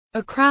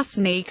A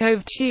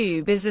Krasnikov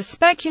tube is a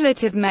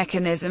speculative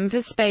mechanism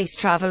for space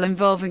travel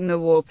involving the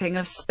warping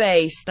of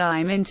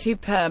spacetime into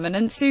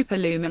permanent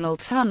superluminal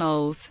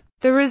tunnels.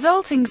 The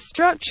resulting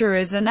structure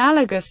is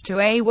analogous to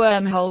a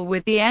wormhole,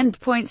 with the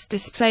endpoints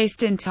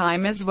displaced in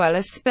time as well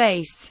as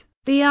space.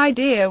 The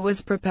idea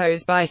was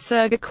proposed by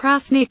Sergei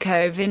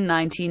Krasnikov in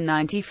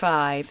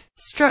 1995.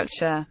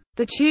 Structure: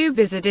 the tube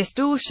is a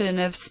distortion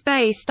of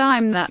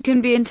space-time that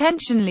can be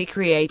intentionally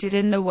created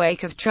in the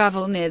wake of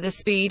travel near the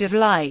speed of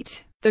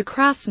light. The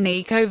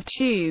Krasnikov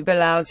tube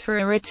allows for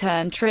a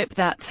return trip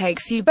that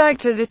takes you back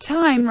to the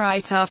time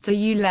right after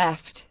you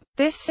left.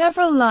 This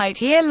several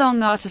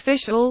light-year-long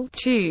artificial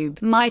tube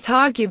might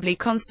arguably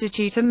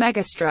constitute a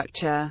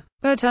megastructure.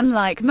 But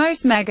unlike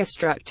most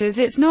megastructures,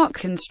 it's not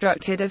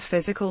constructed of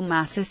physical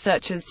matter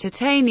such as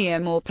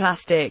titanium or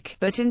plastic,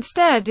 but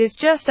instead is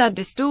just a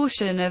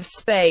distortion of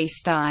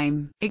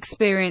space-time.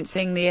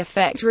 Experiencing the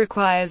effect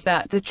requires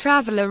that the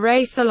traveler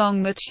race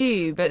along the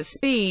tube at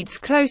speeds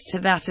close to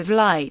that of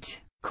light.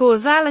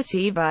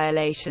 Causality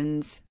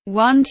violations.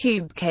 One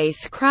tube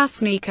case: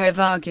 Krasnikov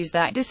argues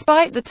that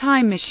despite the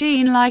time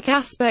machine-like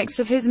aspects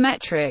of his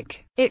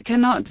metric, it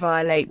cannot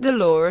violate the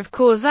law of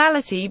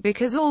causality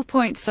because all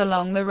points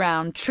along the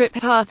round-trip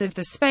path of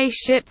the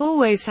spaceship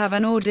always have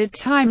an ordered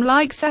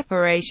time-like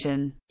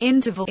separation.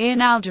 Interval,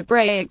 in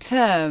algebraic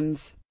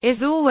terms,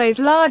 is always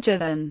larger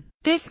than.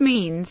 This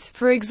means,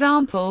 for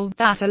example,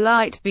 that a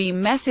light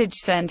beam message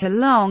sent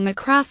along a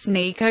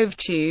Krasnikov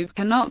tube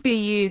cannot be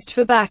used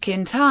for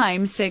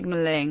back-in-time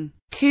signaling.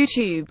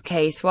 Two-tube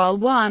case: while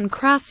one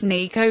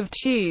Krasnikov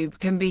tube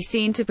can be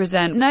seen to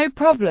present no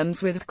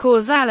problems with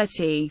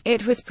causality,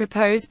 it was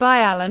proposed by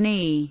Alan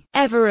E.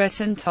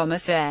 Everett and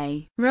Thomas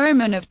A.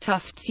 Roman of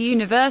Tufts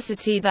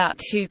University that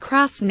two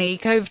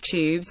Krasnikov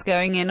tubes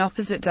going in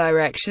opposite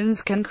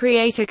directions can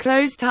create a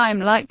closed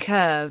time-like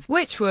curve,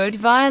 which would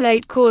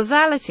violate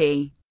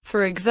causality.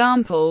 For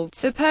example,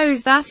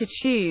 suppose that a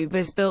tube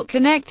is built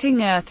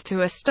connecting Earth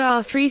to a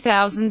star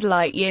 3,000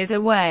 light-years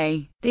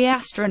away. The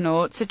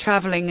astronauts are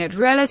traveling at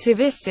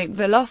relativistic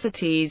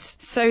velocities,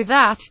 so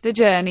that the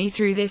journey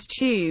through this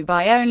tube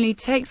only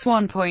takes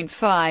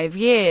 1.5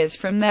 years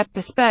from their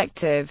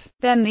perspective.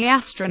 Then the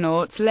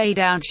astronauts lay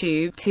down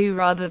tube 2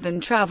 rather than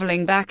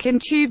traveling back in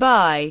tube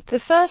I, the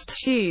first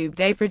tube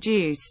they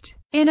produced.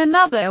 In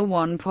another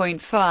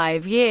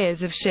 1.5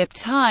 years of ship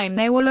time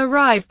they will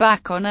arrive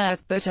back on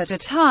Earth, but at a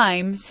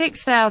time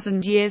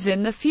 6,000 years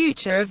in the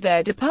future of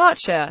their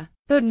departure.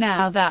 But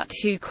now that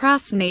two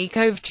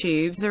Krasnikov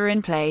tubes are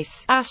in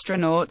place,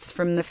 astronauts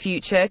from the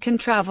future can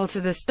travel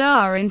to the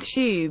star in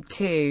tube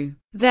 2,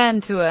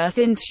 then to Earth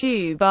in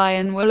tube I,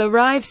 and will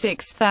arrive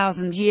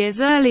 6,000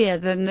 years earlier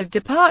than the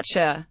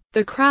departure.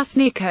 The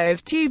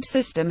Krasnikov tube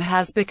system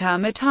has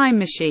become a time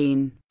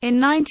machine. In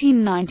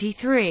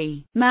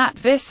 1993, Matt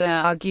Visser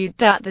argued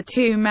that the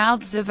two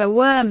mouths of a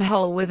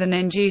wormhole with an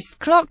induced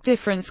clock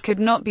difference could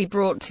not be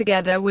brought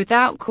together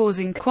without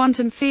causing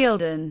quantum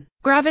field and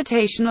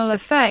gravitational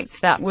effects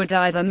that would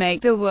either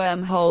make the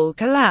wormhole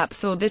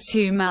collapse or the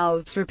two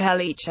mouths repel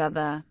each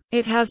other.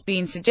 It has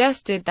been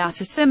suggested that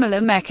a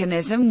similar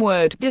mechanism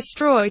would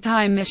destroy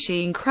time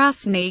machine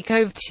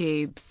Krasnikov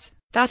tubes.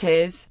 That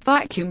is,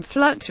 vacuum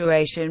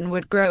fluctuation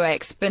would grow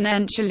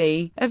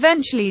exponentially,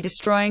 eventually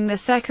destroying the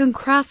second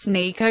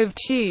Krasnikov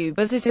tube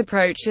as it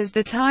approaches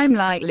the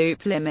time-like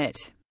loop limit,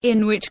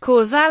 in which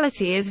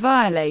causality is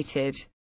violated.